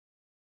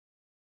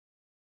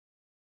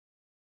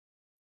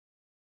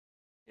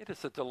It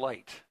is a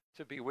delight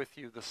to be with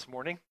you this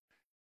morning.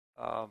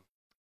 Um,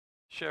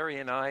 Sherry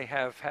and I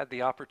have had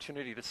the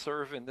opportunity to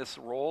serve in this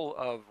role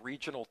of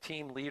regional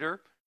team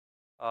leader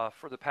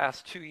for the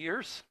past 2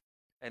 years,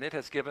 and it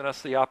has given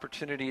us the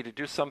opportunity to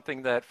do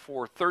something that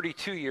for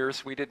 32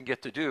 years we didn't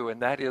get to do,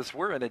 and that is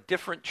we're in a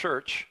different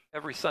church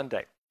every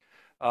Sunday.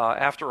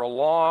 After a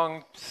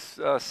long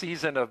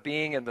season of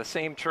being in the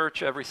same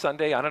church every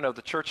Sunday, I don't know,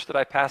 the church that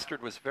I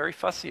pastored was very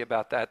fussy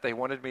about that. They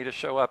wanted me to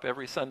show up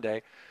every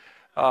Sunday.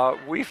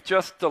 We've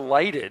just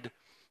delighted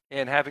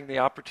in having the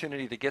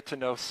opportunity to get to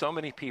know so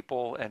many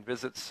people and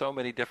visit so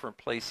many different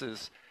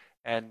places.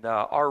 And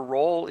our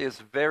role is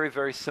very,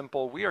 very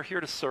simple. We are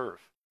here to serve.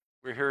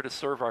 We're here to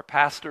serve our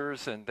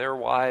pastors and their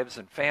wives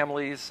and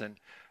families, and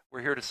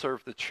we're here to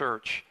serve the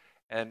church.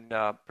 And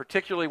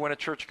particularly when a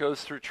church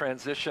goes through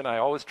transition, I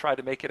always try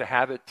to make it a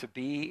habit to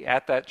be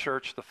at that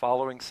church the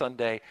following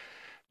Sunday.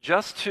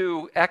 Just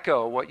to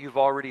echo what you've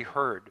already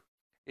heard,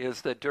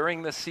 is that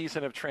during this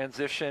season of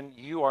transition,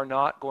 you are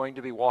not going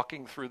to be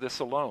walking through this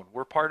alone.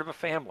 We're part of a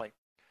family.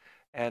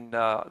 And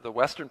the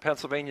Western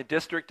Pennsylvania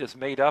District is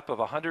made up of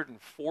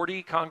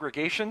 140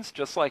 congregations,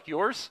 just like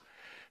yours,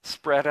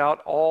 spread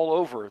out all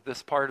over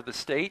this part of the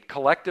state.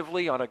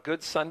 Collectively, on a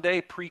good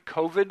Sunday,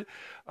 pre-COVID,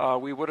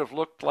 we would have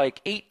looked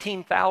like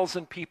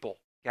 18,000 people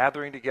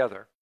gathering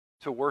together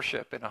to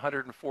worship in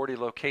 140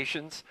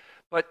 locations.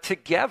 But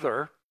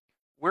together,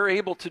 we're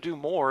able to do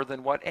more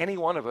than what any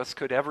one of us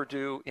could ever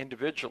do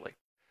individually.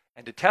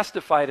 And to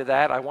testify to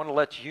that, I want to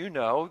let you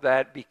know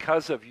that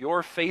because of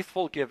your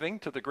faithful giving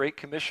to the Great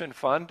Commission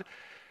Fund,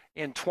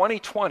 in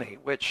 2020,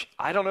 which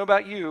I don't know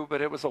about you, but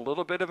it was a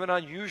little bit of an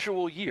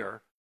unusual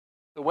year,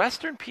 the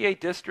Western PA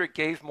District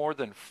gave more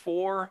than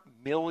 $4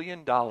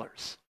 million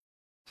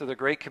to the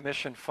Great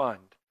Commission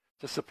Fund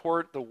to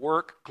support the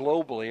work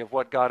globally of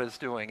what God is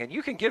doing. And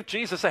you can give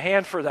Jesus a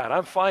hand for that.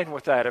 I'm fine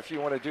with that if you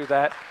want to do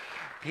that.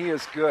 He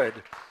is good,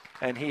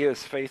 and he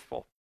is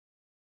faithful.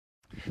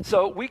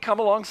 So we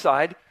come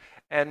alongside,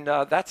 and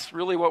that's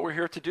really what we're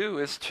here to do,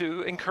 is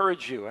to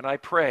encourage you. And I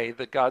pray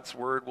that God's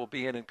word will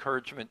be an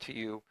encouragement to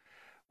you.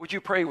 Would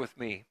you pray with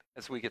me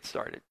as we get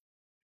started?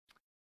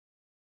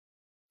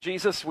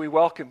 Jesus, we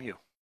welcome you.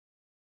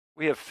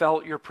 We have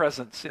felt your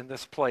presence in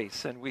this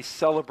place, and we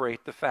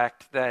celebrate the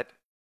fact that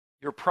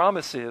your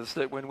promise is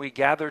that when we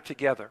gather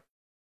together,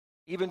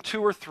 even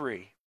 2 or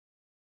 3,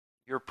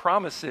 your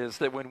promise is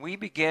that when we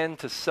begin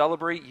to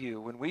celebrate you,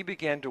 when we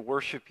begin to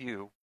worship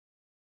you,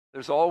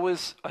 there's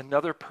always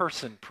another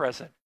person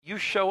present. You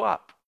show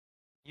up,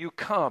 you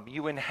come,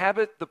 you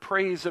inhabit the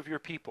praise of your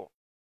people.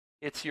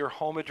 It's your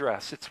home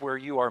address. It's where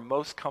you are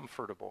most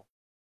comfortable.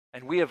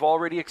 And we have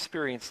already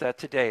experienced that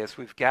today as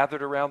we've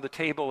gathered around the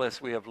table, as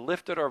we have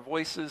lifted our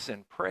voices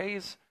in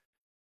praise.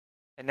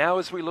 And now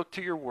as we look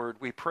to your word,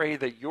 we pray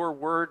that your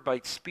word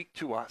might speak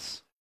to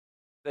us,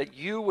 that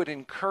you would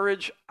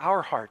encourage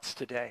our hearts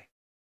today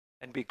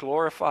and be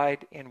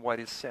glorified in what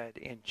is said.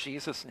 In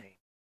Jesus' name,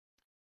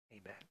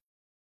 amen.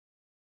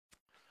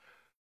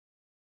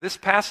 This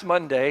past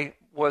Monday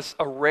was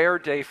a rare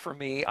day for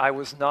me. I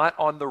was not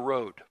on the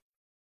road.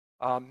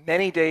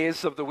 Many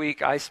days of the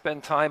week I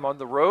spend time on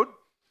the road.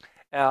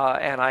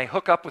 And I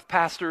hook up with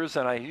pastors,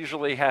 and I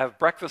usually have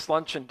breakfast,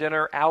 lunch, and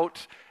dinner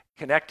out,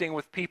 connecting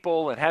with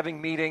people and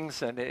having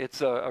meetings, and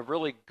it's a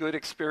really good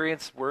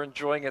experience. We're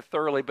enjoying it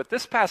thoroughly. But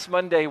this past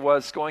Monday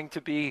was going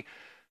to be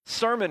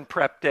sermon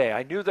prep day.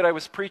 I knew that I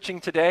was preaching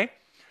today,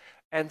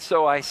 and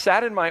so I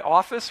sat in my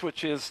office,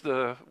 which is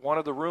one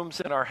of the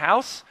rooms in our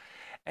house,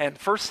 and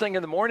first thing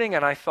in the morning,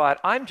 and I thought,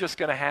 I'm just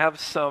going to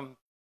have some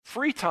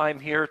free time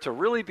here to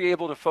really be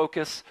able to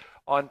focus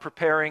on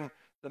preparing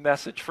the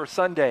message for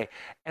Sunday.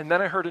 And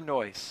then I heard a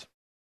noise.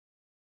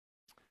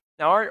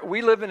 Now,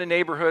 we live in a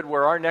neighborhood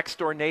where our next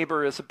door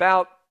neighbor is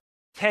about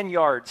 10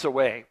 yards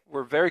away.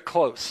 We're very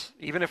close.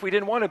 Even if we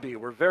didn't want to be,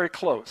 we're very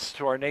close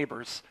to our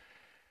neighbors.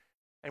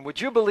 And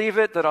would you believe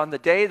it that on the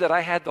day that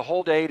I had the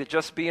whole day to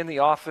just be in the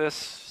office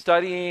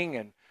studying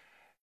and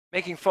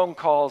making phone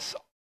calls,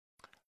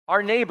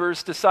 our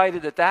neighbors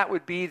decided that that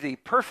would be the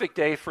perfect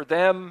day for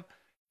them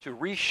to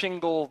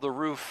reshingle the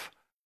roof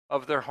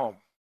of their home.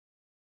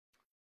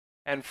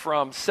 And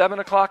from 7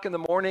 o'clock in the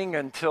morning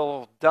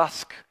until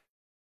dusk,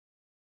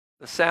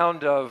 the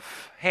sound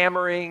of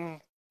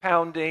hammering,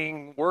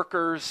 pounding,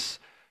 workers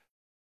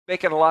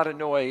making a lot of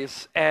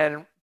noise.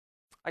 And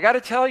I got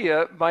to tell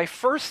you, my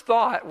first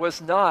thought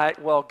was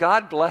not, well,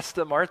 God bless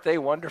them, aren't they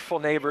wonderful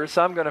neighbors?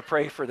 I'm going to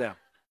pray for them.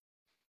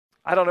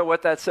 I don't know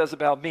what that says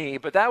about me,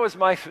 but that was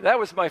my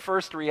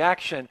first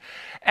reaction.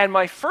 And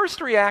my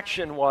first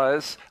reaction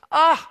was,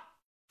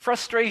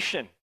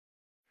 frustration.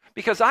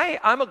 Because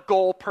I'm a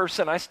goal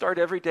person. I start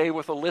every day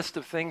with a list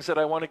of things that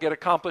I want to get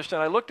accomplished. And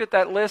I looked at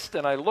that list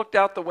and I looked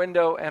out the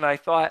window and I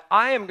thought,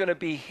 I am going to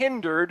be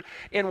hindered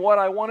in what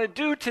I want to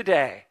do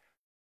today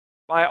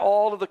by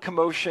all of the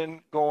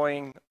commotion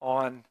going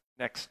on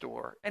next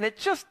door. And it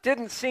just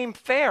didn't seem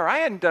fair. I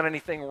hadn't done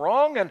anything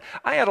wrong and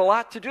I had a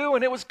lot to do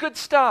and it was good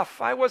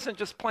stuff. I wasn't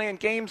just playing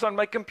games on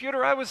my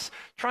computer. I was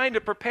trying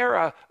to prepare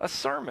a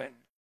sermon.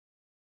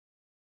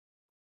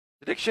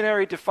 The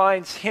dictionary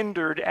defines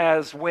hindered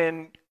as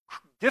when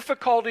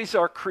difficulties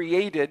are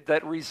created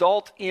that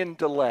result in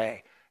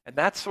delay. And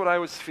that's what I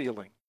was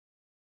feeling.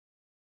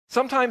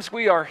 Sometimes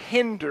we are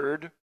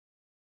hindered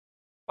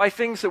by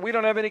things that we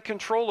don't have any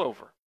control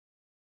over.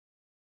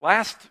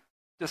 Last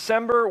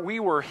December, we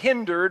were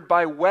hindered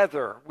by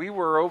weather. We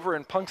were over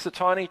in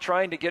Punxsutawney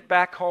trying to get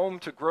back home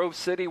to Grove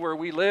City where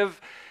we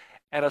live,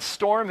 and a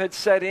storm had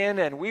set in,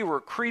 and we were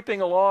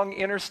creeping along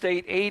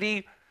Interstate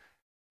 80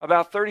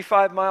 about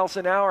 35 miles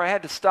an hour. I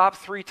had to stop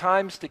 3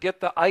 times to get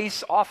the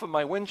ice off of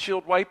my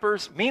windshield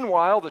wipers.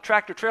 Meanwhile, the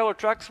tractor-trailer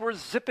trucks were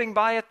zipping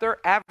by at their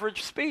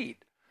average speed.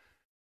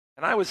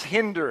 And I was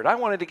hindered. I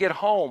wanted to get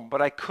home,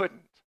 but I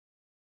couldn't.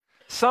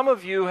 Some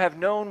of you have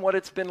known what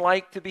it's been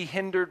like to be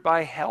hindered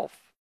by health.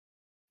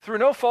 Through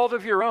no fault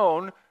of your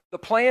own, the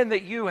plan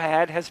that you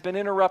had has been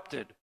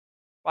interrupted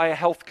by a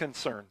health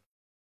concern.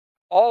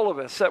 All of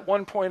us at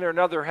one point or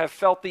another have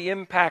felt the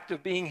impact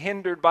of being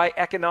hindered by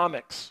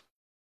economics.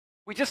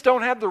 We just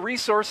don't have the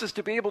resources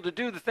to be able to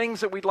do the things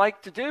that we'd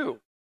like to do.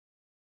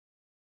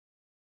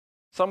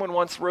 Someone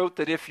once wrote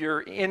that if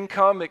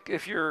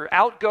your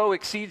outgo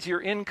exceeds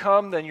your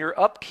income, then your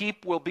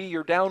upkeep will be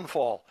your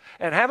downfall.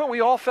 And haven't we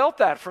all felt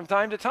that from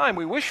time to time?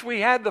 We wish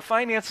we had the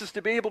finances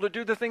to be able to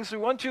do the things we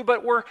want to,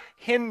 but we're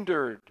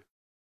hindered.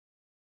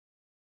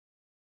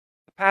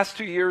 The past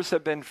 2 years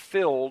have been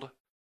filled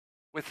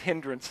with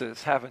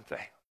hindrances, haven't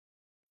they?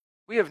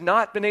 We have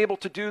not been able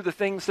to do the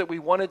things that we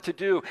wanted to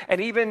do, and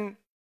even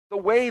the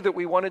way that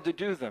we wanted to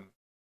do them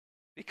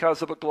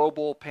because of a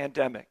global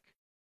pandemic.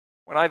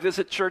 When I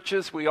visit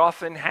churches, we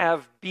often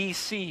have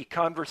BC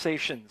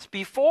conversations.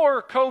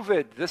 Before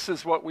COVID, this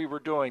is what we were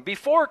doing.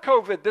 Before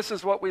COVID, this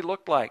is what we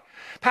looked like.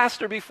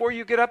 Pastor, before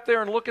you get up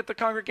there and look at the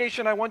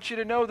congregation, I want you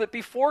to know that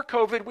before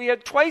COVID, we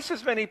had twice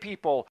as many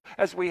people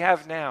as we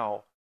have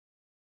now.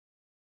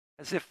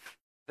 As if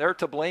they're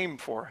to blame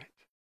for it.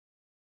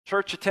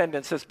 Church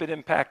attendance has been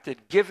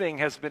impacted. Giving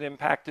has been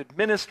impacted.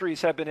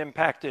 Ministries have been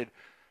impacted.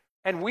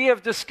 And we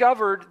have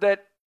discovered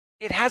that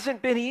it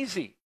hasn't been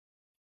easy.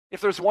 If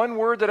there's one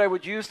word that I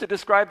would use to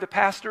describe the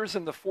pastors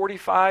in the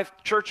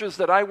 45 churches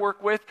that I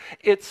work with,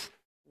 it's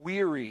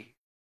weary.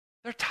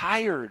 They're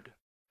tired.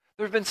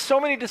 There have been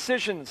so many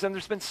decisions, and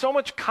there's been so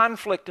much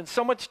conflict and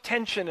so much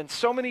tension and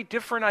so many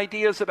different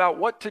ideas about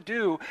what to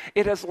do.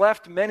 It has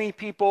left many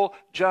people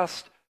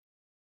just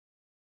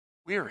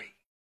weary.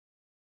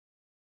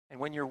 And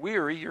when you're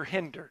weary, you're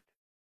hindered.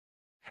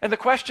 And the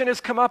question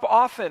has come up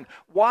often,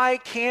 why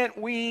can't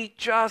we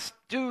just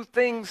do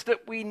things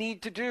that we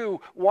need to do?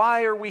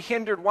 Why are we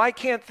hindered? Why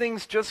can't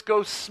things just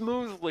go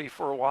smoothly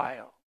for a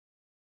while?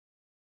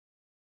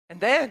 And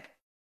then,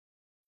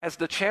 as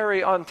the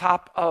cherry on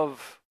top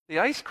of the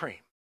ice cream,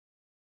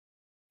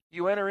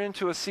 you enter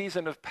into a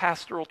season of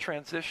pastoral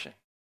transition.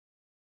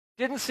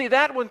 Didn't see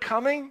that one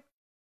coming?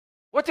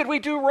 What did we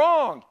do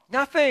wrong?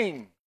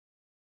 Nothing.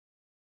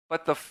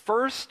 But the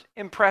first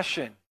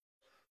impression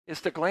is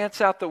to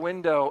glance out the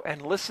window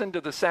and listen to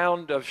the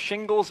sound of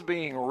shingles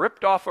being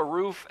ripped off a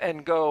roof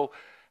and go,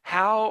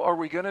 how are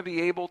we going to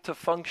be able to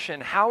function?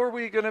 How are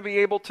we going to be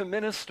able to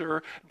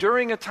minister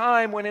during a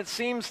time when it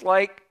seems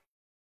like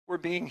we're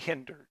being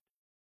hindered?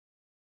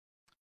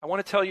 I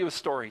want to tell you a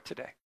story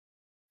today.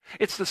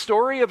 It's the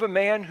story of a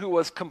man who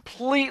was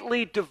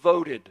completely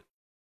devoted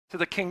to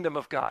the kingdom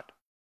of God.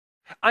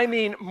 I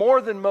mean, more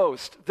than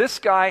most. This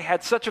guy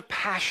had such a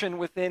passion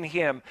within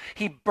him.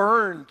 He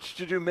burned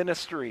to do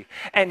ministry.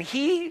 And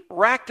he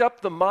racked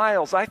up the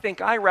miles. I think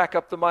I rack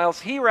up the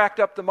miles. He racked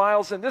up the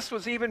miles, and this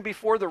was even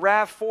before the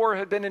RAV4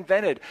 had been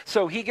invented.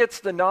 So he gets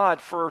the nod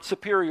for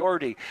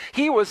superiority.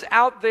 He was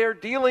out there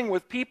dealing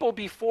with people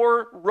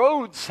before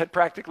roads had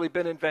practically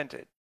been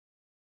invented.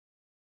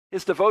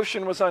 His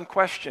devotion was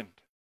unquestioned.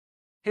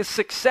 His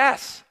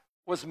success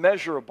was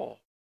measurable.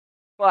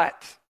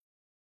 But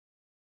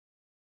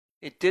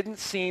it didn't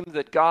seem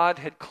that God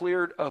had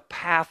cleared a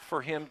path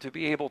for him to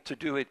be able to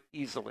do it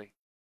easily.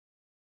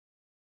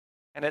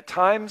 And at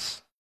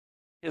times,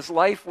 his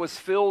life was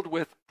filled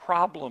with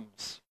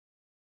problems,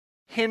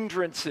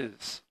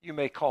 hindrances, you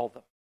may call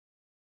them.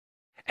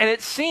 And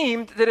it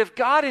seemed that if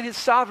God in his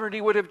sovereignty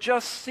would have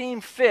just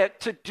seen fit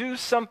to do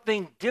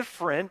something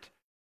different,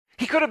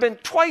 he could have been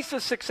twice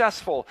as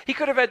successful. He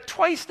could have had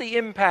twice the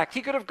impact.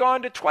 He could have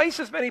gone to twice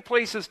as many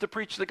places to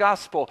preach the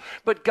gospel.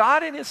 But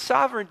God in his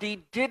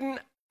sovereignty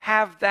didn't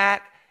have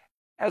that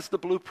as the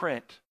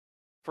blueprint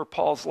for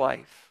Paul's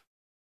life.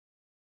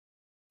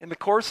 In the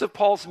course of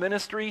Paul's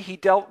ministry, he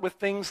dealt with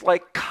things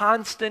like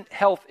constant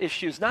health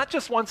issues, not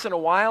just once in a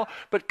while,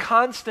 but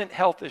constant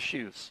health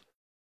issues.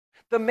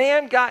 The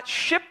man got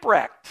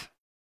shipwrecked.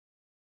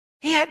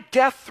 He had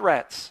death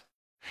threats.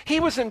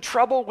 He was in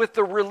trouble with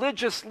the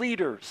religious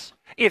leaders.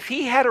 If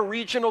he had a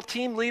regional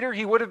team leader,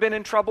 he would have been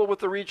in trouble with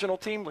the regional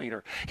team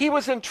leader. He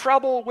was in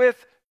trouble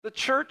with the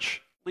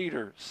church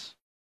leaders.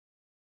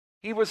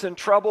 He was in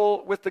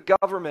trouble with the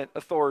government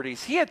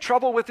authorities. He had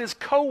trouble with his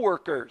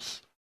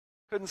co-workers.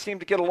 Couldn't seem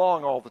to get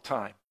along all the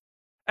time.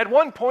 At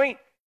one point,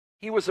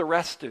 he was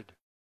arrested.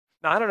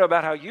 Now, I don't know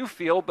about how you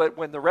feel, but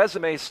when the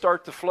resumes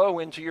start to flow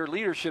into your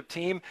leadership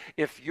team,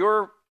 if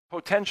your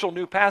potential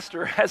new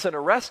pastor has an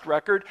arrest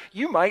record,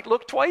 you might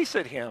look twice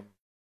at him.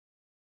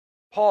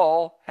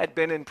 Paul had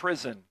been in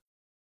prison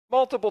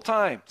multiple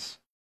times.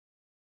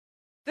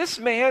 This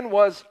man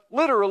was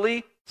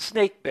literally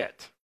snake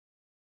bit.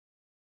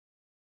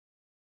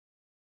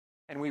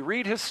 And we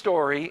read his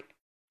story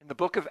in the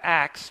book of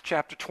Acts,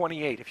 chapter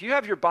 28. If you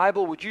have your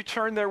Bible, would you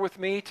turn there with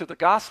me to the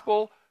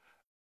gospel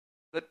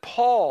that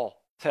Paul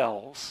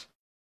tells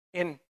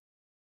in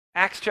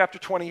Acts chapter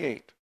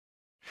 28.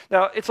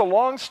 Now, it's a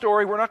long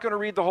story. We're not going to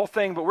read the whole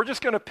thing, but we're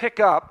just going to pick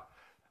up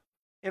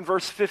in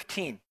verse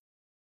 15.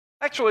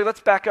 Actually, let's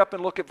back up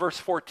and look at verse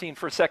 14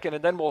 for a second,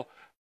 and then we'll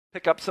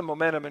pick up some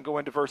momentum and go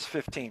into verse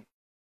 15.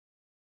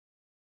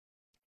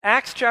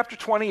 Acts chapter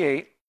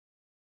 28,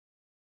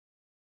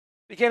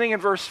 beginning in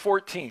verse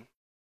 14.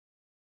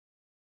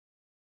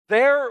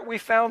 There we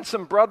found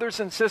some brothers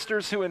and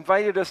sisters who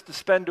invited us to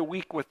spend a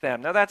week with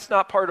them. Now, that's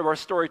not part of our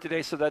story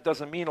today, so that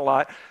doesn't mean a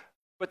lot,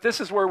 but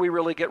this is where we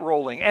really get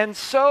rolling. And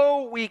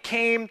so we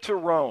came to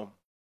Rome.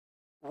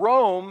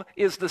 Rome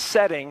is the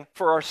setting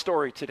for our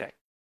story today.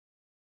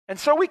 And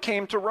so we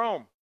came to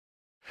Rome.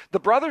 The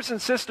brothers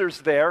and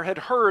sisters there had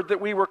heard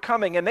that we were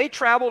coming, and they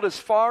traveled as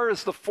far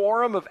as the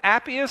Forum of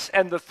Appius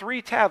and the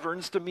 3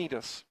 taverns to meet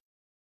us.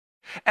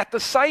 At the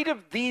sight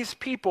of these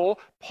people,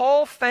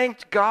 Paul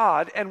thanked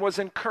God and was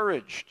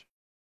encouraged.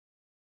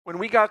 When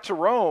we got to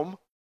Rome,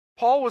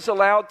 Paul was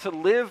allowed to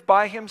live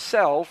by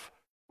himself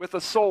with a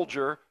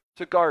soldier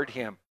to guard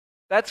him.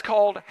 That's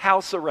called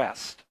house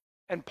arrest,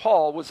 and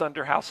Paul was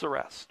under house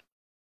arrest.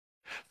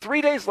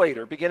 3 days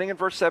later, beginning in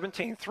verse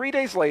 17, 3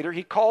 days later,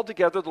 he called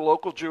together the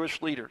local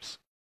Jewish leaders.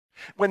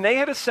 When they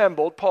had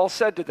assembled, Paul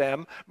said to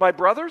them, "My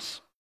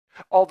brothers,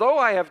 although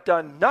I have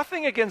done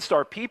nothing against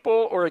our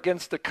people or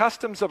against the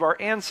customs of our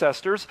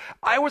ancestors,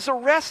 I was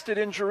arrested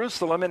in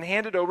Jerusalem and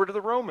handed over to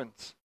the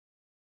Romans.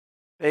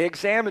 They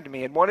examined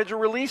me and wanted to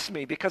release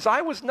me because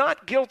I was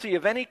not guilty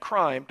of any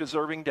crime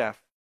deserving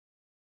death.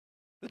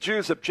 The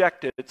Jews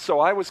objected, so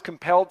I was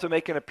compelled to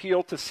make an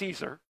appeal to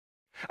Caesar.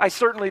 I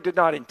certainly did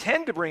not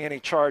intend to bring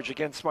any charge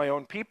against my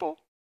own people.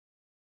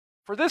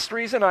 For this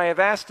reason, I have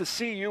asked to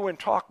see you and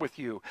talk with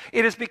you.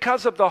 It is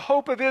because of the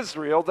hope of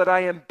Israel that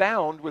I am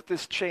bound with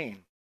this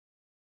chain."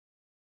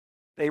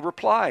 They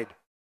replied,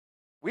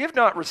 "We have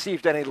not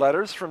received any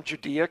letters from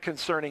Judea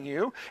concerning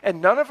you, and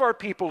none of our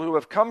people who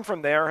have come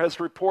from there has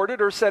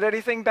reported or said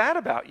anything bad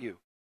about you.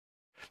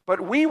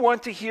 But we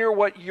want to hear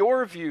what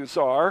your views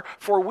are,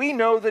 for we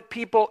know that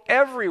people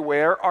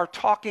everywhere are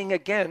talking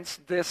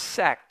against this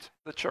sect,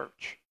 the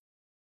church."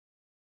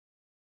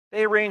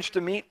 They arranged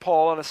to meet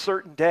Paul on a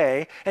certain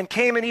day and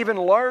came in even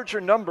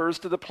larger numbers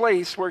to the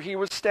place where he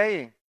was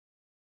staying.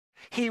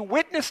 He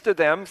witnessed to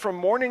them from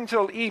morning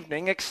till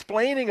evening,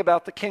 explaining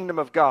about the kingdom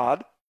of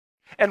God,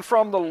 and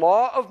from the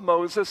law of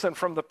Moses and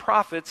from the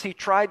prophets, he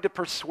tried to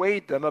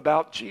persuade them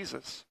about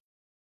Jesus.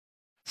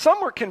 Some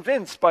were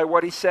convinced by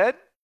what he said,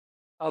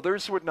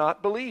 others would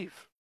not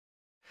believe.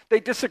 They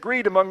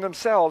disagreed among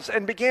themselves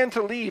and began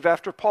to leave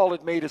after Paul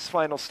had made his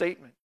final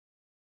statement.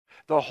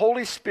 The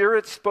Holy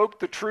Spirit spoke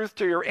the truth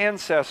to your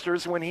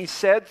ancestors when he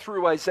said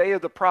through Isaiah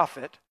the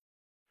prophet,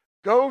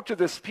 "Go to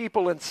this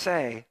people and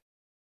say,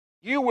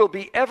 you will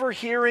be ever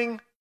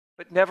hearing,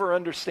 but never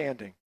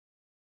understanding.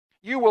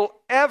 You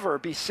will ever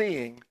be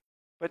seeing,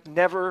 but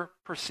never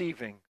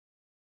perceiving.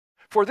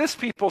 For this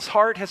people's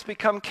heart has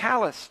become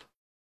calloused.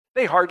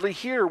 They hardly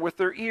hear with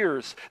their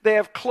ears. They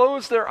have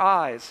closed their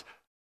eyes.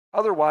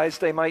 Otherwise,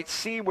 they might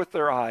see with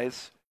their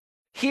eyes,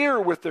 hear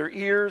with their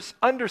ears,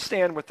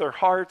 understand with their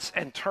hearts,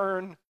 and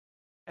turn,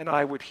 and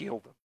I would heal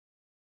them.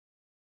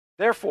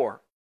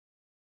 Therefore,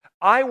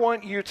 I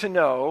want you to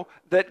know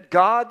that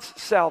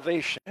God's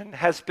salvation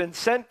has been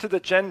sent to the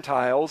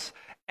Gentiles,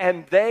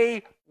 and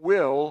they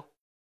will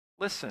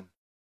listen."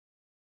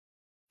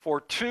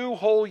 For 2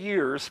 whole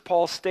years,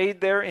 Paul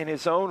stayed there in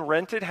his own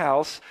rented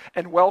house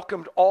and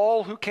welcomed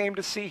all who came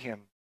to see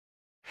him.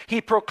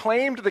 He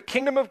proclaimed the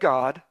kingdom of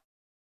God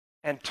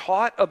and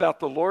taught about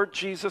the Lord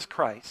Jesus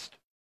Christ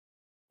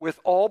with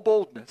all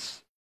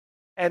boldness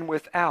and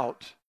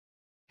without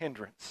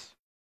hindrance.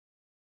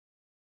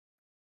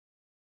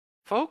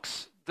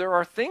 Folks, there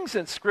are things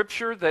in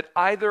Scripture that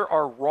either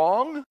are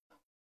wrong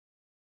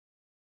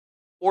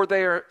or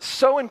they are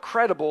so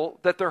incredible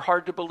that they're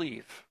hard to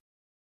believe.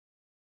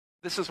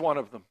 This is one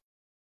of them.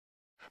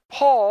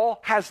 Paul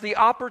has the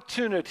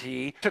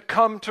opportunity to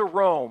come to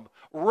Rome.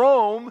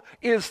 Rome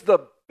is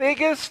the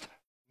biggest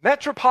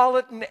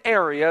metropolitan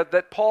area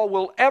that Paul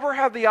will ever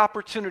have the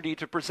opportunity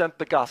to present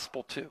the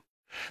gospel to.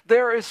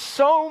 There is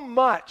so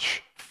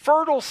much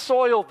fertile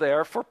soil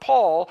there for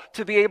Paul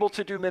to be able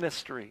to do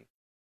ministry.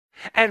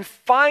 And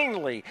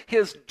finally,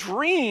 his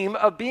dream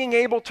of being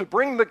able to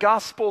bring the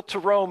gospel to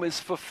Rome is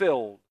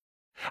fulfilled.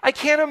 I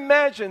can't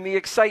imagine the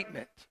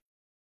excitement.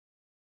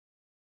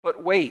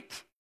 But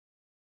wait,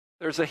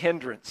 there's a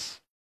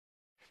hindrance.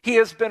 He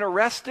has been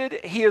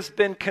arrested, he has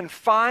been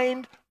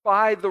confined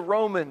by the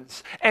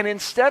Romans. And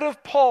instead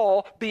of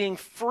Paul being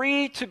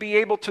free to be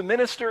able to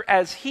minister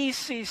as he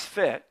sees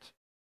fit,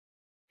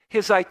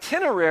 his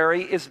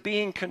itinerary is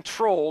being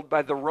controlled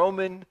by the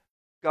Roman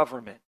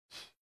government.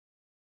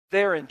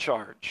 They're in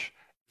charge.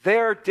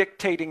 They're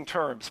dictating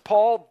terms.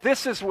 Paul,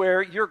 this is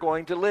where you're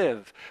going to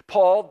live.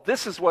 Paul,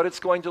 this is what it's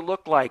going to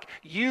look like.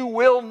 You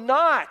will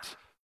not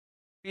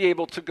be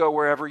able to go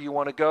wherever you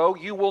want to go.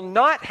 You will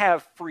not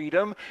have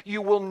freedom.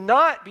 You will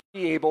not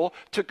be able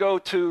to go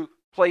to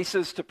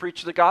places to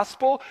preach the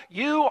gospel.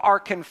 You are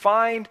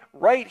confined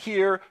right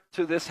here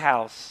to this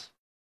house,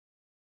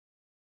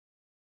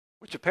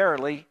 which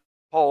apparently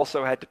Paul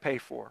also had to pay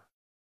for.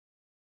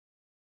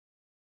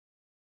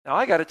 Now,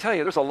 I got to tell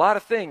you, there's a lot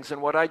of things in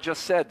what I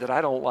just said that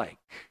I don't like.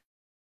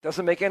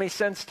 Doesn't make any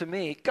sense to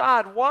me.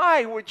 God,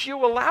 why would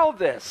you allow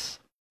this?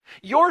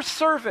 Your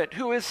servant,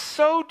 who is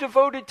so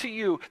devoted to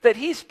you that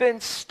he's been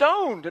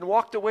stoned and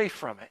walked away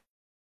from it,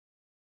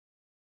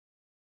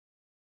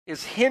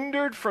 is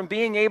hindered from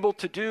being able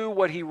to do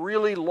what he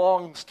really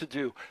longs to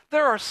do.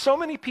 There are so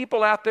many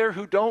people out there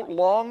who don't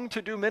long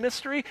to do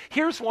ministry.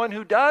 Here's one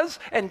who does,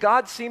 and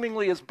God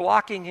seemingly is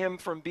blocking him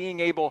from being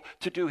able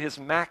to do his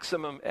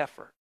maximum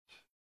effort.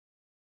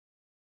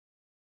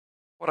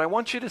 What I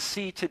want you to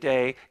see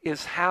today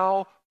is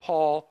how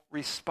Paul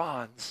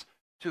responds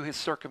to his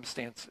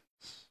circumstances.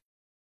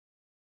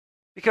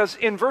 Because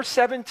in verse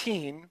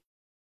 17,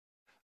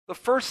 the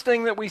first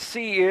thing that we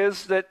see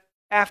is that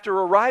after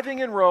arriving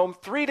in Rome,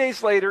 3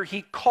 days later,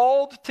 he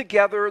called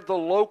together the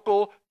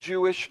local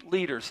Jewish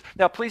leaders.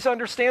 Now, please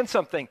understand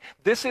something.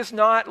 This is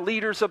not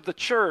leaders of the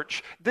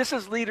church. This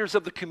is leaders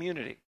of the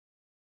community.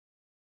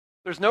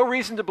 There's no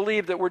reason to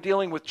believe that we're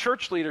dealing with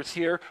church leaders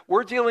here.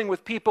 We're dealing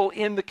with people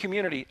in the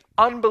community,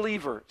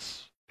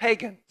 unbelievers,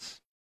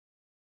 pagans,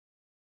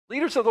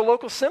 leaders of the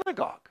local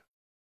synagogue.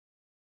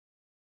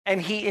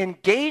 And he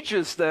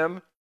engages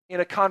them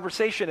in a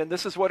conversation, and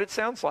this is what it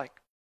sounds like.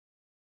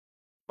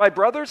 My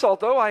brothers,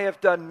 although I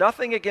have done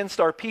nothing against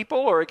our people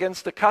or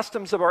against the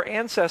customs of our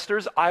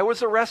ancestors, I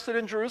was arrested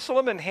in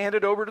Jerusalem and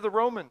handed over to the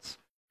Romans.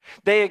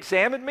 They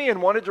examined me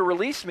and wanted to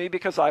release me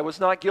because I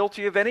was not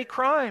guilty of any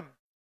crime.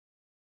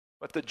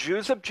 But the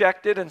Jews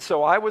objected, and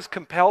so I was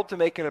compelled to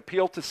make an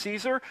appeal to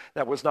Caesar.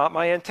 That was not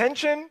my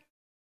intention.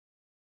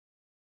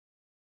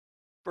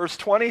 Verse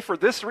 20, for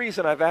this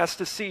reason I've asked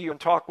to see you and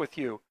talk with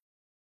you.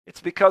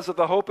 It's because of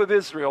the hope of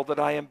Israel that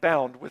I am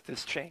bound with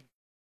this chain.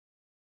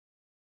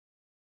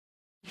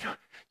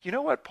 You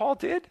know what Paul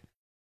did?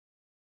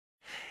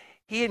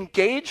 He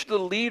engaged the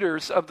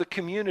leaders of the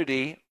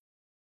community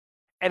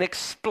and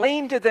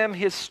explained to them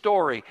his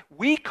story.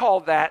 We call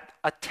that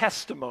a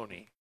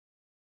testimony.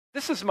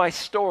 This is my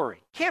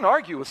story. Can't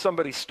argue with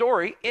somebody's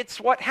story.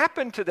 It's what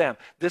happened to them.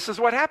 This is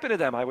what happened to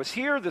them. I was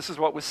here. This is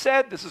what was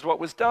said. This is what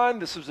was done.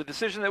 This was a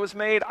decision that was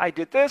made. I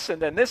did this,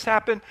 and then this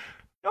happened.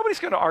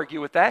 Nobody's going to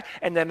argue with that.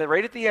 And then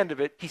right at the end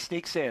of it, he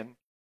sneaks in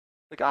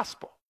the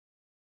gospel.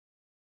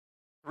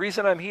 The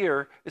reason I'm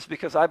here is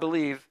because I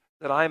believe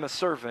that I am a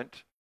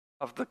servant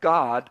of the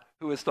God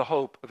who is the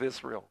hope of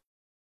Israel.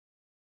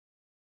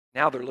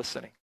 Now they're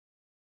listening.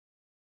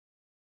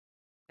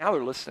 Now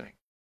they're listening.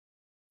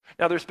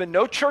 Now, there's been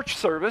no church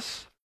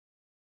service.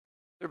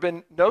 There have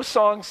been no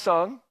songs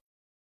sung.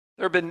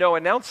 There have been no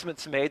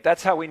announcements made.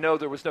 That's how we know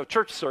there was no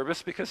church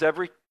service, because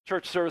every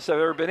church service I've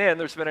ever been in,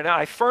 there's been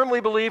I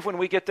firmly believe when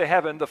we get to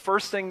heaven, the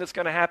first thing that's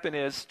going to happen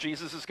is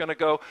Jesus is going to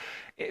go,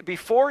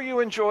 before you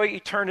enjoy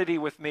eternity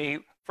with me,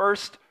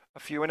 first, a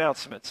few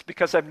announcements,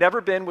 because I've never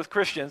been with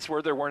Christians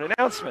where there weren't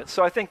announcements.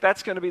 So I think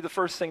that's going to be the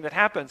first thing that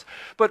happens.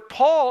 But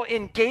Paul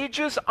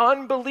engages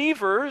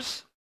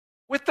unbelievers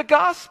with the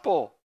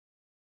gospel.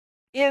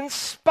 In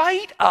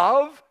spite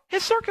of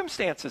his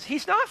circumstances.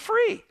 He's not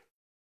free.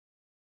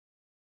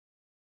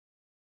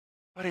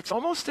 But it's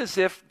almost as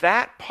if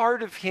that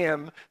part of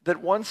him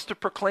that wants to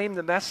proclaim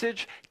the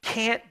message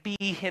can't be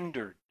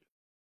hindered.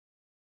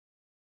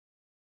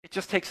 It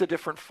just takes a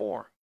different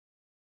form.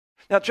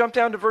 Now jump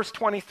down to verse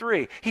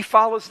 23. He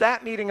follows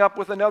that meeting up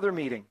with another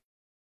meeting.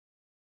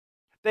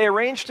 They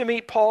arranged to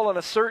meet Paul on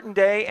a certain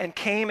day and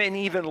came in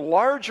even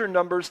larger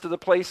numbers to the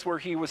place where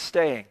he was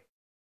staying.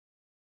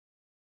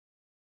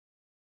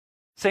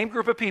 Same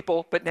group of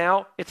people, but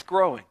now it's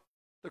growing.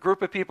 The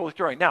group of people is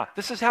growing. Now,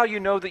 this is how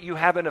you know that you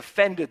haven't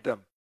offended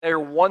them. They're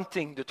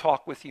wanting to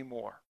talk with you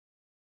more.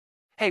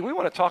 Hey, we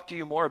want to talk to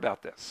you more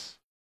about this.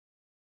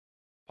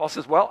 Paul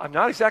says, well, I'm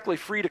not exactly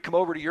free to come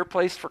over to your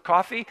place for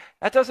coffee.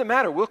 That doesn't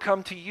matter. We'll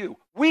come to you.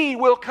 We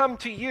will come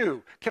to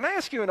you. Can I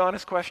ask you an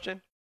honest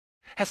question?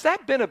 Has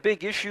that been a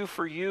big issue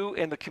for you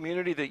in the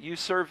community that you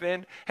serve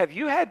in? Have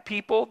you had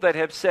people that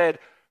have said,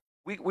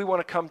 we want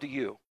to come to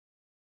you?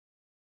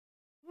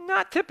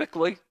 Not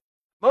typically.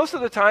 Most of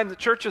the time, the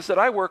churches that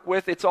I work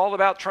with, it's all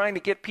about trying to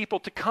get people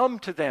to come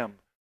to them.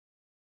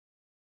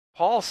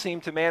 Paul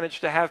seemed to manage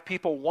to have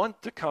people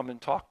want to come and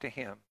talk to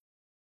him.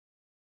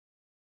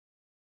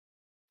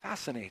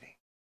 Fascinating.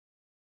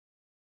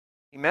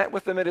 He met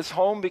with them at his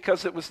home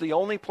because it was the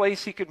only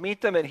place he could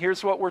meet them, and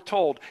here's what we're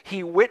told.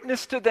 He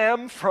witnessed to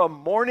them from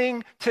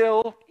morning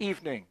till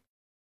evening.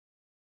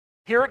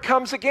 Here it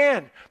comes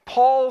again.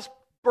 Paul's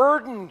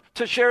burden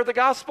to share the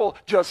gospel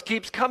just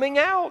keeps coming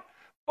out.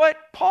 But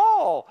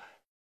Paul,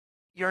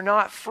 you're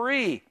not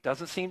free.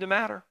 Doesn't seem to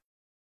matter.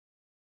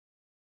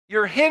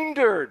 You're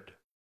hindered.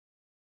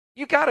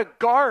 You got a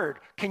guard.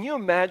 Can you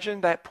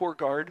imagine that poor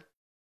guard?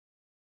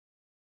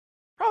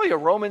 Probably a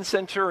Roman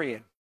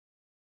centurion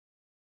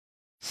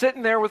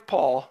sitting there with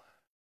Paul.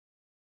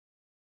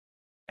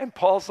 And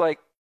Paul's like,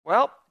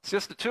 well, it's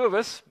just the two of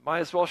us. Might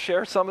as well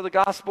share some of the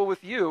gospel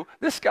with you.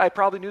 This guy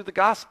probably knew the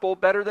gospel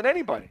better than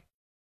anybody.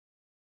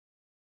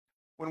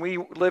 When we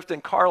lived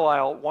in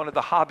Carlisle, one of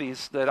the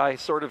hobbies that I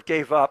sort of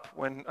gave up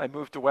when I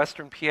moved to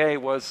Western PA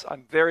was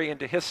I'm very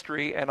into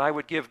history, and I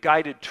would give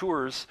guided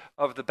tours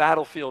of the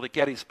battlefield at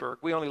Gettysburg.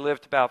 We only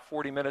lived about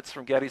 40 minutes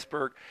from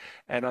Gettysburg,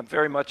 and I'm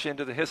very much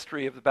into the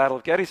history of the Battle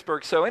of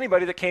Gettysburg. So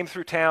anybody that came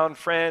through town,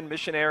 friend,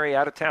 missionary,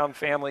 out-of-town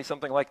family,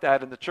 something like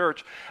that in the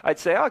church, I'd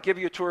say, I'll give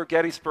you a tour of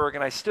Gettysburg,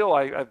 and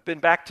I've been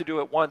back to do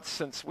it once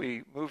since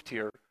we moved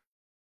here.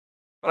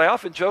 But I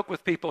often joke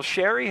with people,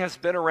 Sherry has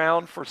been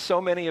around for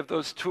so many of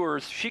those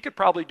tours, she could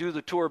probably do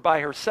the tour by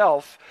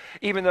herself,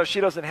 even though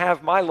she doesn't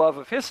have my love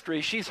of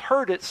history. She's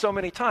heard it so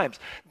many times.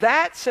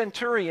 That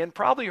centurion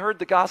probably heard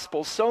the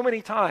gospel so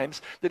many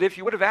times that if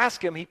you would have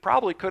asked him, he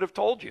probably could have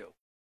told you.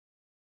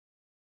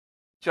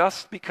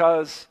 Just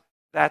because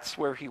that's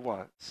where he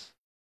was.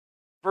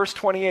 Verse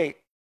 28.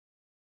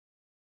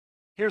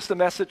 Here's the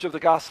message of the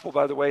gospel,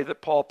 by the way,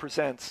 that Paul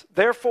presents.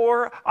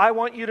 Therefore, I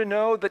want you to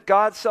know that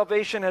God's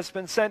salvation has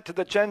been sent to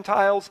the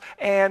Gentiles,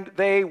 and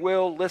they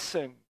will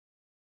listen.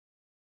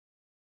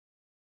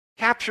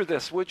 Capture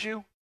this, would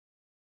you?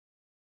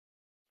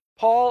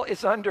 Paul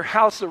is under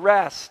house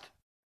arrest.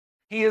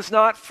 He is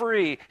not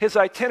free. His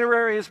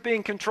itinerary is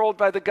being controlled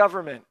by the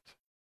government.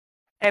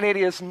 And it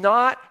is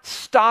not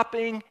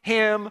stopping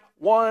him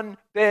one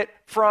bit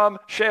from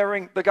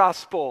sharing the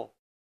gospel.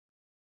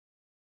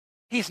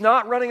 He's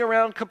not running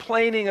around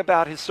complaining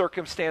about his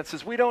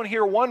circumstances. We don't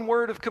hear one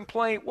word of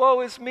complaint. Woe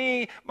is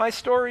me. My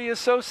story is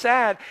so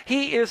sad.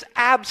 He is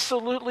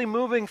absolutely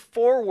moving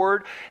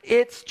forward.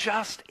 It's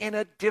just in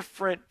a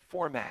different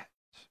format.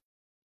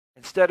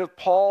 Instead of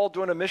Paul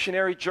doing a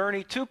missionary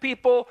journey to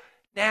people,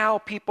 now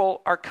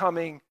people are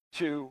coming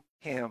to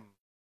him.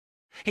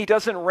 He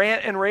doesn't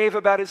rant and rave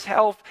about his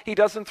health. He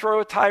doesn't throw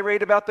a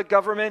tirade about the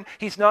government.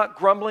 He's not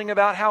grumbling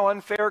about how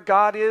unfair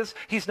God is.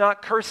 He's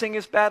not cursing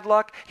his bad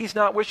luck. He's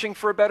not wishing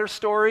for a better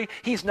story.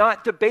 He's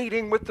not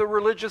debating with the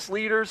religious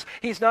leaders.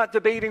 He's not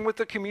debating with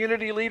the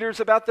community leaders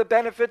about the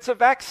benefits of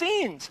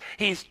vaccines.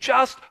 He's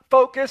just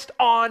focused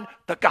on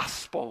the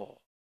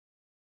gospel.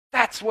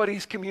 That's what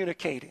he's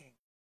communicating.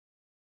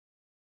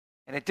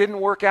 And it didn't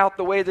work out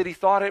the way that he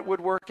thought it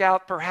would work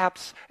out,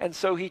 perhaps. And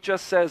so he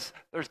just says,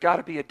 there's got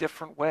to be a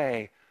different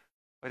way.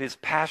 But his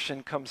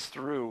passion comes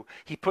through.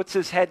 He puts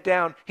his head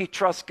down. He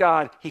trusts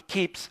God. He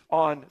keeps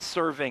on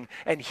serving.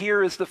 And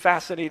here is the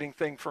fascinating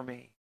thing for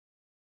me.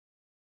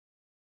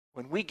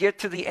 When we get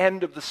to the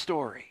end of the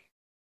story,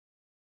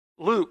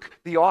 Luke,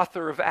 the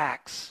author of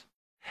Acts,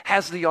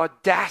 has the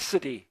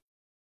audacity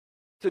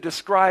to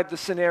describe the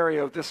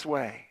scenario this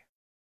way.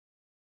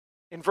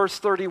 In verse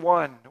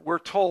 31, we're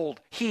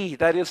told, he,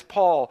 that is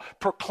Paul,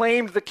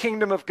 proclaimed the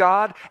kingdom of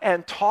God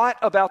and taught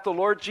about the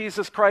Lord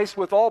Jesus Christ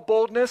with all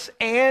boldness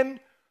and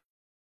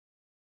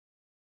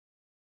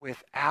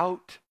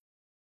without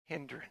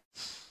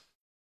hindrance.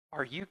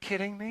 Are you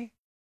kidding me?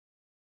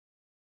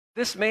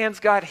 This man's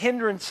got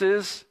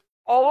hindrances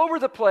all over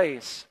the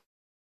place.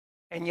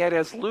 And yet,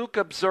 as Luke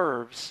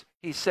observes,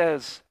 he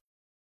says,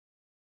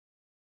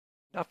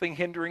 nothing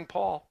hindering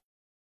Paul.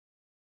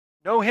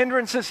 No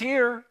hindrances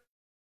here.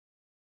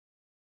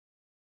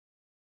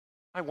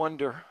 I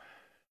wonder,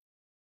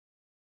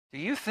 do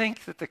you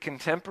think that the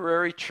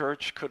contemporary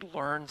church could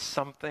learn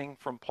something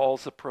from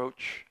Paul's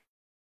approach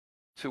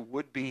to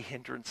would-be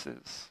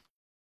hindrances?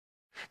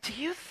 Do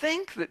you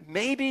think that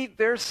maybe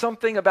there's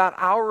something about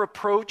our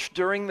approach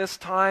during this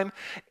time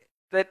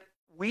that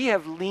we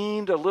have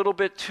leaned a little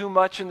bit too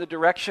much in the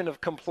direction of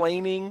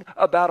complaining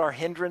about our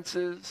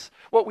hindrances,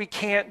 what we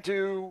can't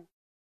do,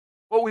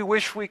 what we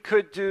wish we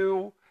could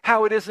do,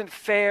 how it isn't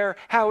fair,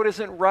 how it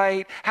isn't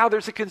right, how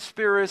there's a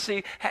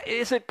conspiracy?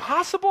 Is it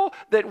possible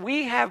that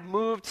we have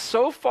moved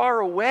so far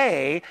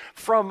away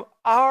from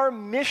our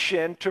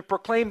mission to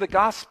proclaim the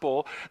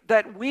gospel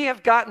that we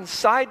have gotten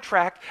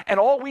sidetracked and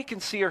all we can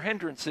see are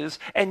hindrances,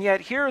 and yet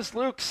here's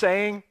Luke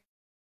saying,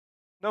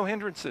 no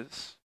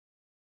hindrances.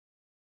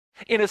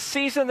 In a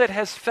season that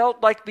has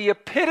felt like the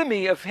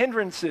epitome of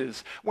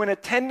hindrances, when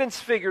attendance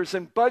figures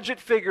and budget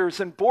figures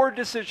and board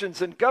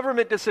decisions and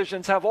government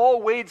decisions have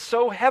all weighed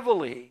so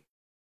heavily,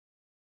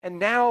 and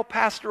now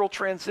pastoral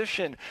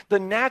transition, the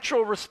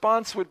natural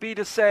response would be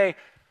to say,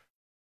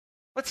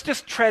 let's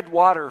just tread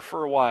water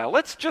for a while.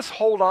 Let's just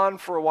hold on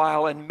for a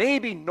while, and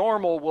maybe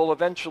normal will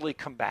eventually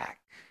come back.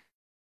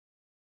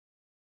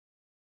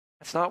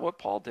 That's not what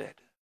Paul did.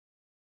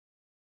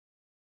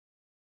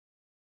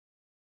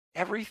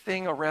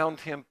 Everything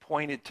around him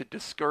pointed to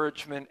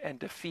discouragement and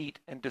defeat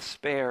and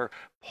despair.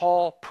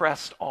 Paul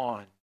pressed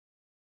on.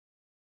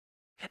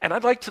 And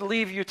I'd like to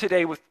leave you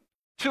today with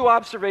Two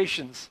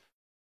observations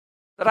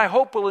that I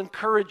hope will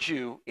encourage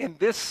you in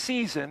this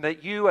season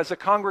that you as a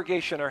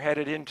congregation are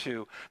headed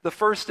into. The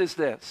first is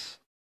this: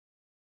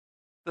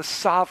 the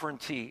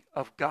sovereignty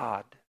of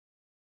God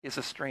is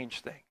a strange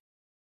thing.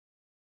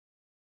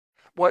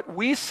 What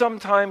we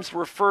sometimes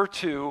refer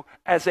to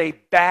as a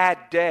bad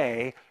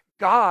day,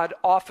 God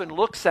often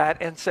looks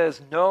at and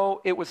says, no,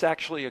 it was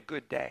actually a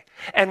good day.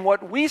 And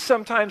what we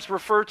sometimes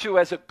refer to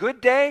as a good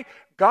day,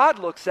 God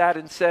looks at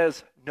and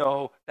says,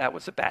 no, that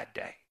was a bad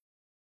day.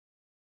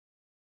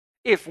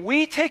 If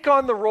we take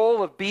on the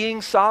role of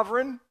being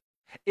sovereign,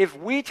 if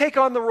we take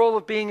on the role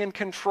of being in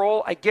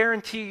control, I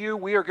guarantee you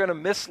we are going to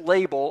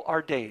mislabel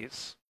our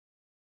days.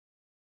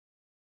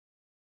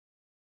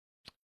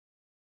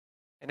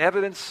 And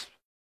evidence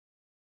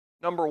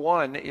number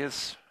one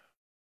is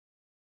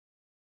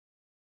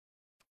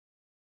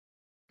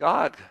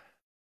God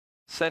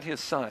sent his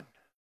son.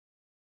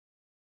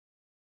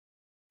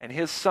 And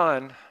his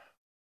son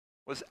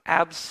was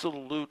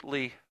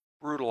absolutely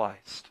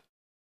brutalized.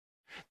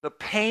 The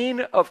pain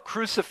of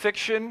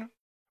crucifixion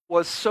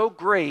was so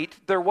great,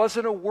 there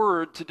wasn't a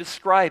word to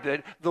describe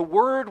it. The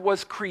word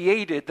was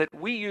created that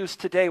we use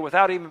today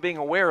without even being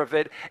aware of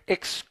it,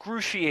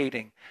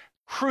 excruciating.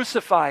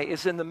 Crucify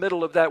is in the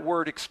middle of that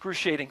word,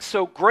 excruciating.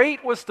 So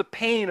great was the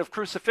pain of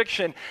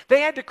crucifixion,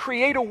 they had to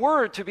create a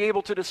word to be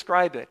able to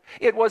describe it.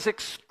 It was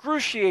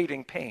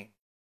excruciating pain.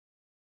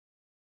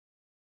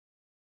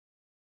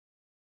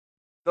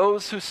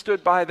 Those who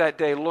stood by that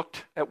day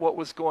looked at what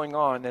was going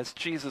on as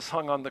Jesus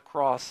hung on the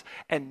cross,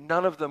 and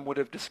none of them would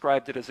have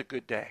described it as a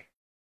good day.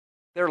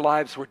 Their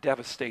lives were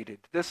devastated.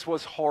 This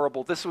was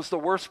horrible. This was the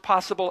worst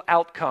possible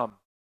outcome.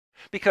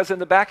 Because in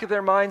the back of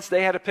their minds,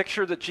 they had a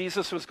picture that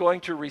Jesus was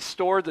going to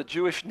restore the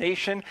Jewish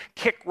nation,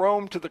 kick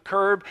Rome to the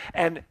curb,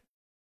 and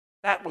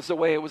that was the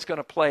way it was going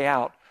to play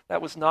out.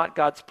 That was not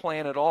God's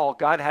plan at all.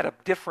 God had a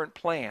different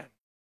plan.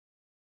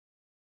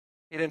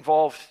 It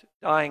involved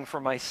dying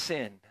for my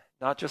sin,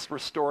 not just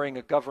restoring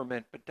a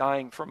government, but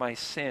dying for my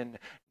sin,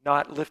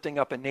 not lifting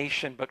up a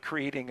nation, but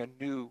creating a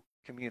new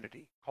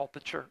community called the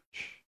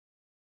church.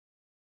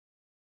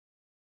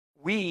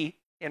 We,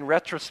 in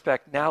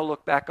retrospect, now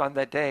look back on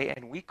that day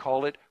and we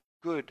call it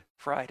Good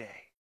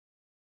Friday.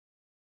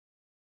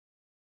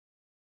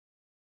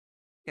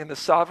 In the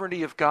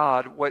sovereignty of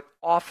God, what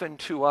often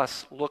to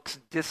us looks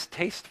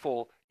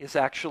distasteful is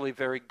actually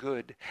very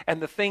good.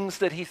 And the things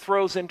that he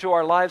throws into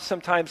our lives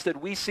sometimes that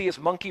we see as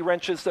monkey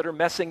wrenches that are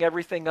messing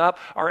everything up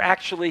are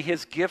actually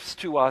his gifts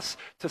to us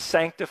to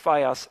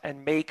sanctify us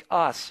and make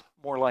us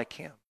more like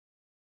him.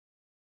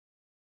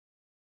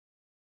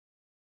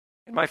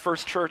 In my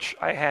first church,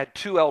 I had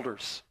 2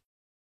 elders,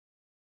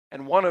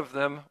 and one of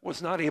them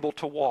was not able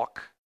to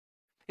walk.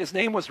 His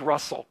name was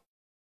Russell.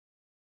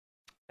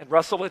 And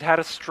Russell had had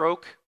a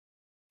stroke,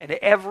 and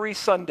every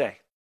Sunday,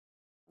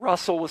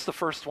 Russell was the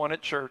first one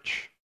at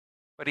church,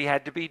 but he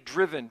had to be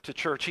driven to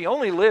church. He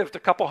only lived a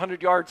couple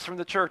hundred yards from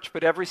the church,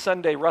 but every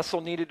Sunday,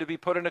 Russell needed to be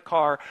put in a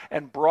car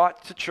and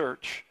brought to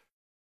church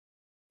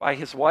by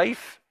his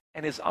wife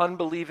and his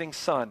unbelieving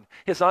son.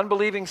 His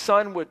unbelieving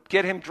son would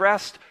get him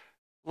dressed,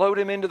 load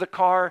him into the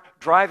car,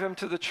 drive him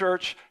to the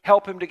church,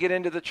 help him to get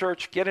into the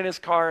church, get in his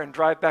car and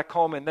drive back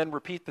home and then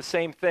repeat the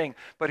same thing.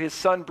 But his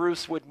son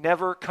Bruce would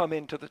never come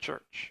into the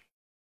church.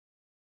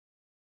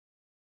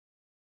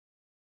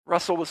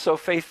 Russell was so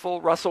faithful.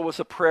 Russell was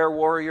a prayer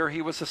warrior.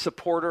 He was a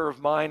supporter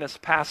of mine as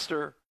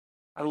pastor.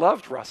 I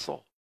loved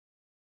Russell.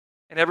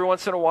 And every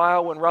once in a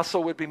while when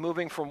Russell would be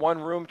moving from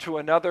one room to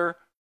another,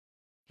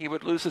 he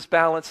would lose his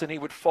balance and he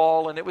would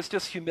fall, and it was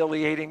just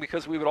humiliating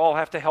because we would all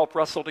have to help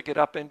Russell to get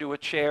up into a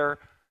chair.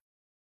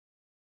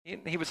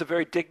 He was a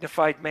very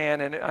dignified man,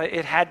 and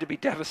it had to be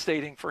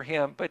devastating for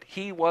him, but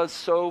he was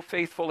so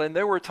faithful. And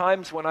there were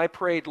times when I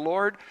prayed,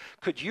 Lord,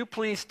 could you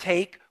please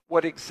take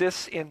what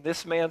exists in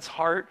this man's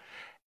heart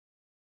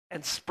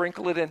and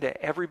sprinkle it into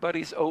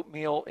everybody's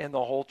oatmeal in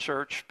the whole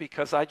church,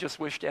 because I just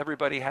wished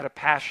everybody had a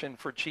passion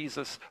for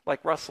Jesus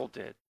like Russell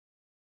did.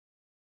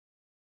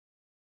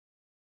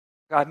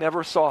 God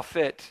never saw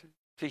fit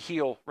to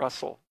heal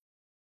Russell,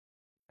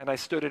 and I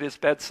stood at his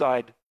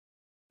bedside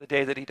the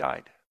day that he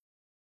died.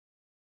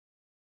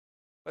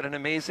 But an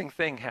amazing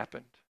thing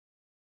happened.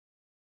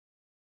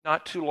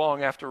 Not too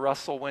long after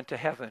Russell went to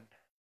heaven,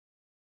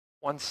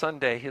 one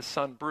Sunday, his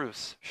son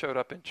Bruce showed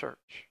up in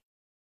church.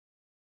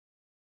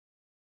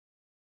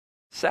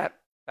 Sat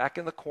back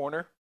in the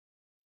corner.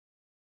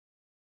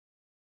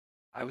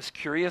 I was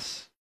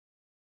curious.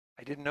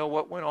 I didn't know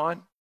what went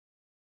on.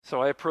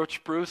 So I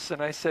approached Bruce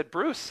and I said,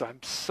 Bruce,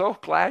 I'm so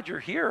glad you're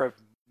here.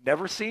 I've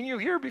never seen you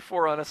here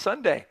before on a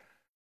Sunday.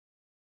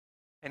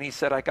 And he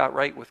said, I got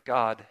right with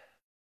God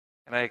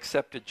and I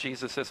accepted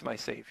Jesus as my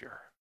Savior.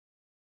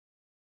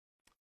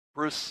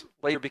 Bruce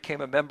later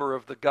became a member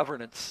of the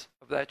governance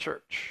of that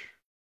church.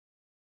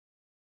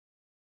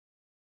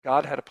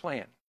 God had a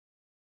plan.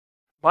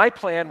 My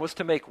plan was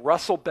to make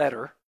Russell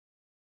better,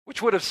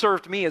 which would have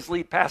served me as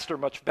lead pastor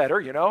much better.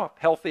 You know, a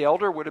healthy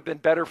elder would have been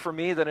better for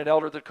me than an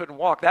elder that couldn't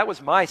walk. That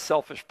was my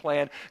selfish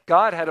plan.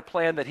 God had a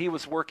plan that he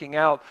was working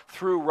out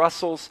through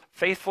Russell's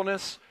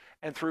faithfulness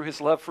and through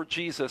his love for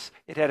Jesus,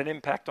 it had an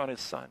impact on his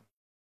son.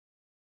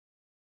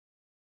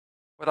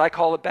 What I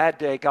call a bad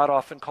day, God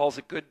often calls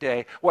a good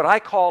day. What I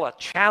call a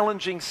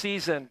challenging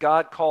season,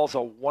 God calls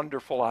a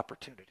wonderful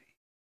opportunity.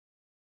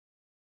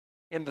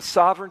 In the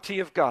sovereignty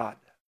of God,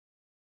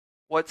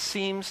 what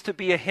seems to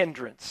be a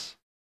hindrance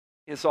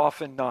is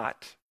often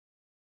not.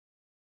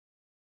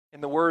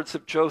 In the words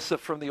of Joseph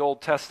from the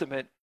Old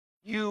Testament,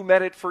 you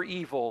meant it for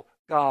evil,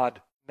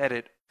 God meant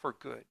it for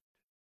good.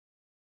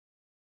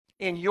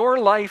 In your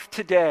life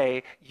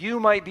today, you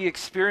might be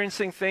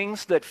experiencing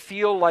things that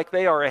feel like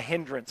they are a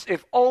hindrance.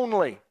 If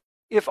only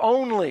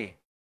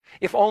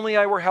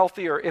I were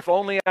healthier, if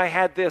only I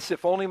had this,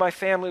 if only my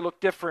family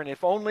looked different,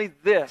 if only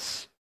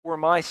this were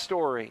my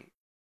story.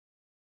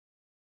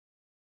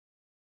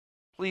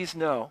 Please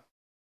know,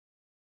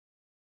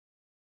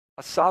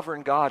 a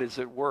sovereign God is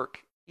at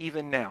work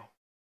even now.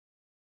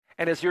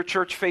 And as your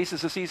church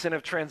faces a season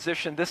of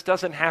transition, this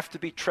doesn't have to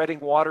be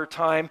treading water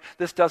time.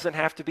 This doesn't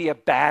have to be a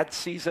bad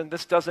season.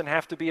 This doesn't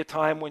have to be a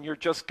time when you're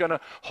just going to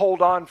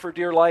hold on for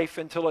dear life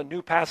until a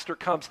new pastor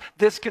comes.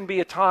 This can be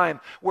a time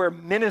where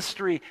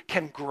ministry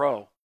can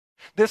grow.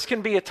 This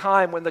can be a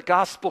time when the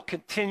gospel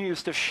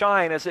continues to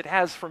shine as it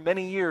has for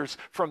many years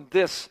from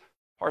this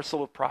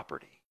parcel of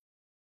property.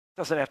 It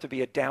doesn't have to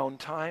be a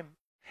downtime.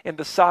 In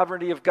the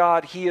sovereignty of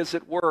God, he is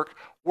at work,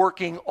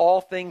 working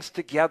all things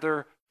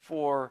together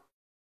for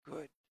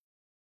good.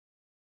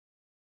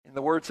 In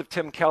the words of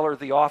Tim Keller,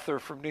 the author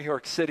from New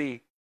York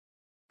City,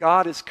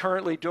 God is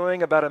currently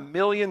doing about 1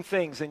 million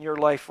things in your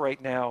life right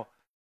now.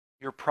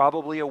 You're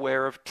probably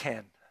aware of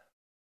 10.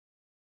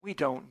 We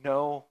don't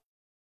know.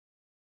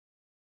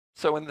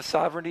 So in the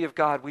sovereignty of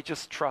God, we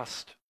just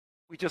trust.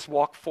 We just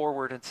walk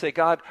forward and say,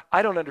 God,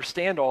 I don't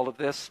understand all of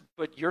this,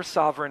 but you're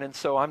sovereign, and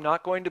so I'm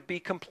not going to be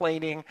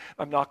complaining.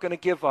 I'm not going to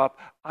give up.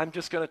 I'm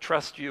just going to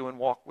trust you and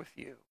walk with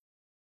you.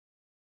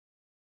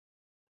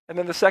 And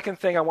then the second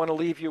thing I want to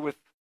leave you with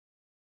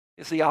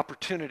is the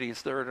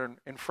opportunities that are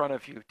in front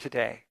of you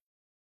today.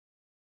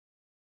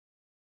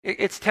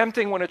 It's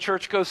tempting when a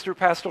church goes through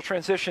pastoral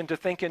transition to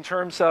think in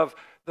terms of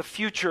the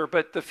future,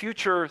 but the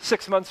future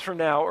 6 months from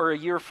now or a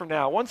year from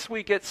now, once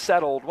we get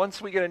settled,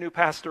 once we get a new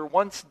pastor,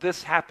 once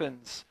this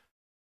happens.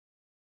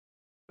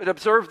 But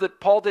observe that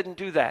Paul didn't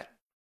do that.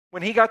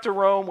 When he got to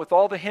Rome with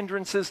all the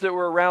hindrances that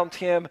were around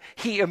him,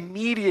 he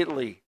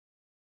immediately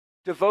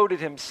devoted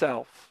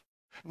himself,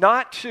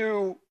 not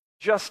to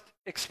just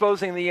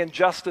exposing the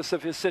injustice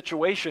of his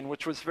situation,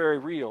 which was very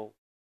real,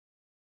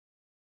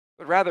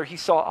 but rather he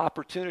saw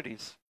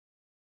opportunities.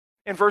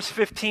 In verse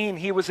 15,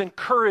 he was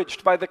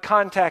encouraged by the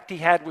contact he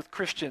had with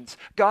Christians.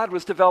 God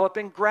was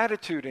developing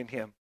gratitude in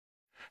him.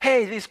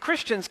 Hey, these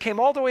Christians came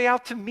all the way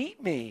out to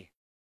meet me,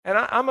 and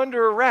I'm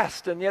under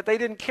arrest, and yet they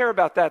didn't care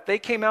about that. They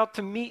came out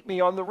to meet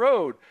me on the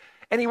road,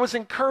 and he was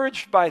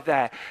encouraged by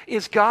that.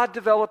 Is God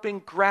developing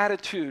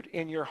gratitude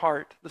in your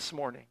heart this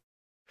morning?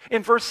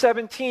 In verse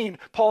 17,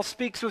 Paul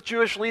speaks with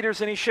Jewish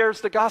leaders and he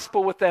shares the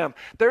gospel with them.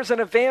 There's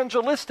an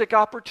evangelistic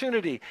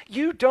opportunity.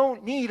 You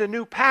don't need a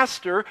new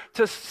pastor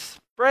to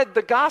spread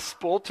the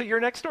gospel to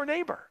your next door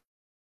neighbor.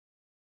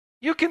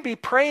 You can be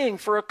praying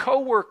for a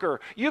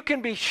coworker. You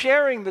can be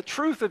sharing the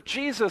truth of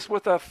Jesus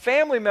with a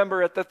family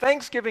member at the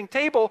Thanksgiving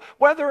table,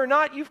 whether or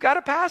not you've got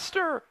a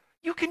pastor.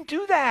 You can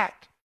do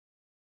that.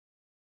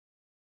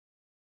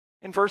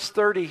 In verse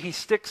 30, he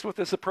sticks with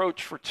this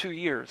approach for 2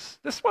 years.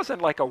 This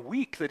wasn't like a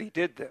week that he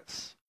did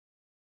this.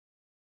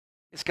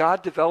 Is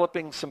God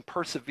developing some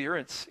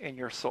perseverance in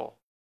your soul?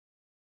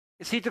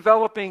 Is he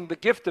developing the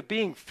gift of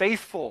being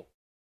faithful?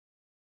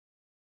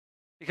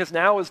 Because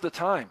now is the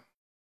time.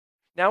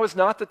 Now is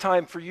not the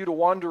time for you to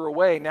wander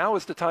away. Now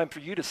is the time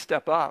for you to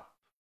step up.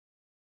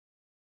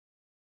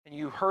 And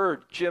you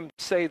heard Jim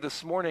say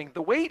this morning,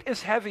 the weight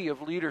is heavy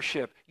of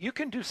leadership. You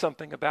can do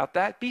something about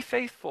that. Be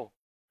faithful.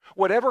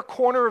 Whatever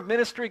corner of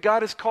ministry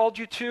God has called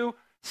you to,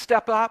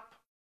 step up.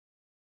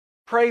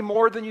 Pray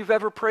more than you've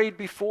ever prayed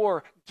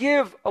before.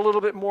 Give a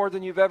little bit more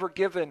than you've ever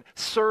given.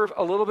 Serve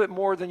a little bit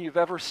more than you've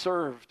ever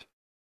served.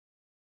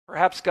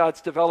 Perhaps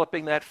God's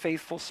developing that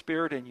faithful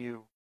spirit in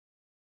you.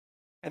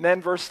 And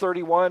then verse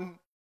 31,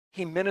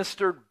 he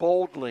ministered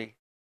boldly.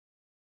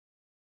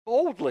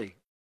 Boldly.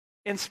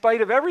 In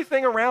spite of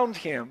everything around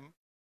him,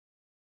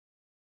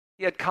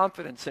 he had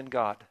confidence in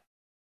God.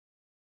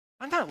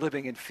 I'm not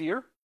living in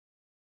fear.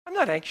 I'm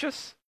not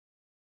anxious.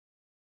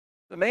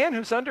 The man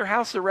who's under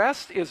house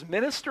arrest is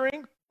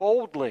ministering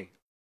boldly.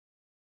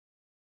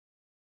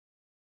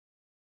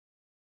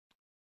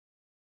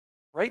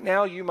 Right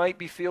now, you might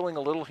be feeling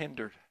a little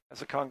hindered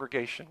as a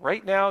congregation.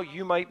 Right now,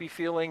 you might be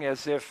feeling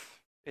as if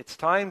it's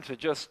time to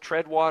just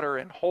tread water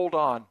and hold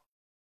on.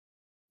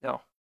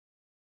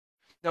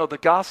 No, the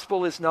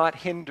gospel is not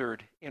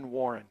hindered in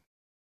Warren.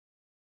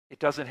 It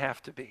doesn't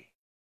have to be.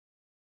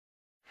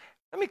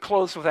 Let me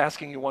close with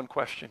asking you one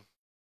question.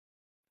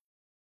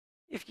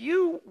 If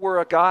you were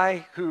a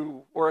guy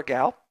or a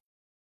gal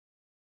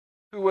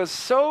who was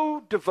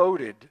so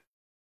devoted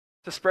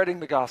to spreading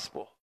the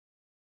gospel,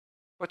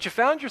 but you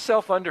found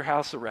yourself under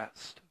house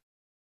arrest,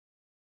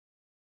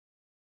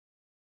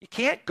 you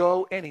can't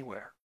go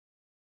anywhere.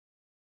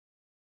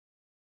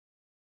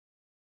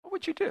 what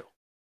would you do?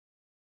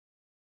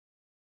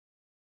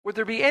 Would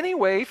there be any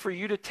way for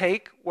you to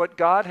take what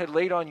God had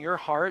laid on your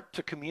heart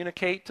to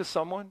communicate to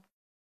someone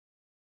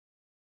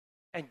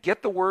and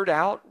get the word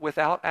out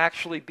without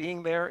actually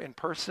being there in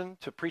person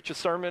to preach a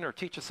sermon or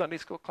teach a Sunday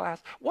school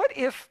class? What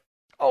if,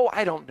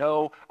 I don't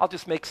know, I'll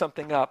just make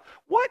something up.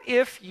 What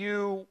if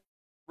you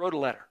wrote a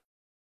letter?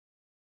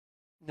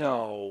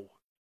 No,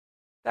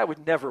 that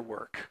would never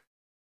work.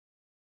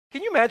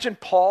 Can you imagine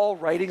Paul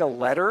writing a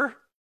letter?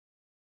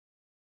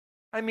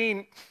 I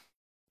mean,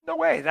 no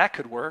way that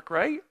could work,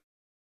 right?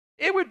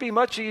 It would be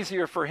much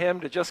easier for him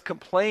to just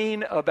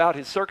complain about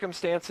his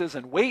circumstances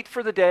and wait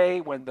for the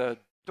day when the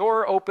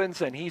door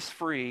opens and he's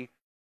free.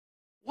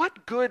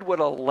 What good would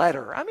a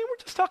letter? I mean,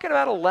 we're just talking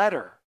about a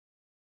letter.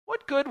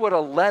 What good would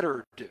a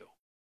letter do?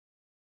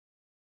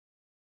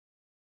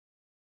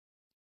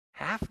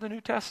 Half the New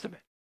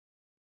Testament.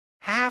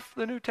 Half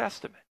the New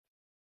Testament.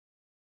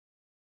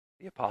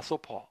 The Apostle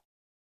Paul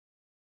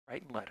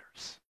writing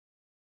letters.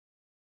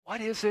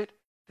 What is it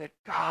that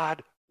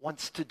God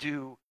wants to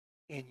do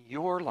in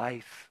your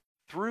life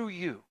through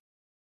you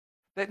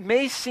that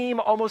may seem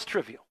almost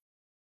trivial,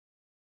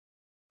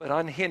 but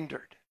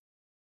unhindered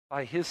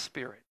by his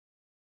Spirit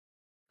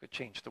could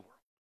change the world?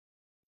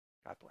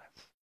 God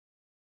bless.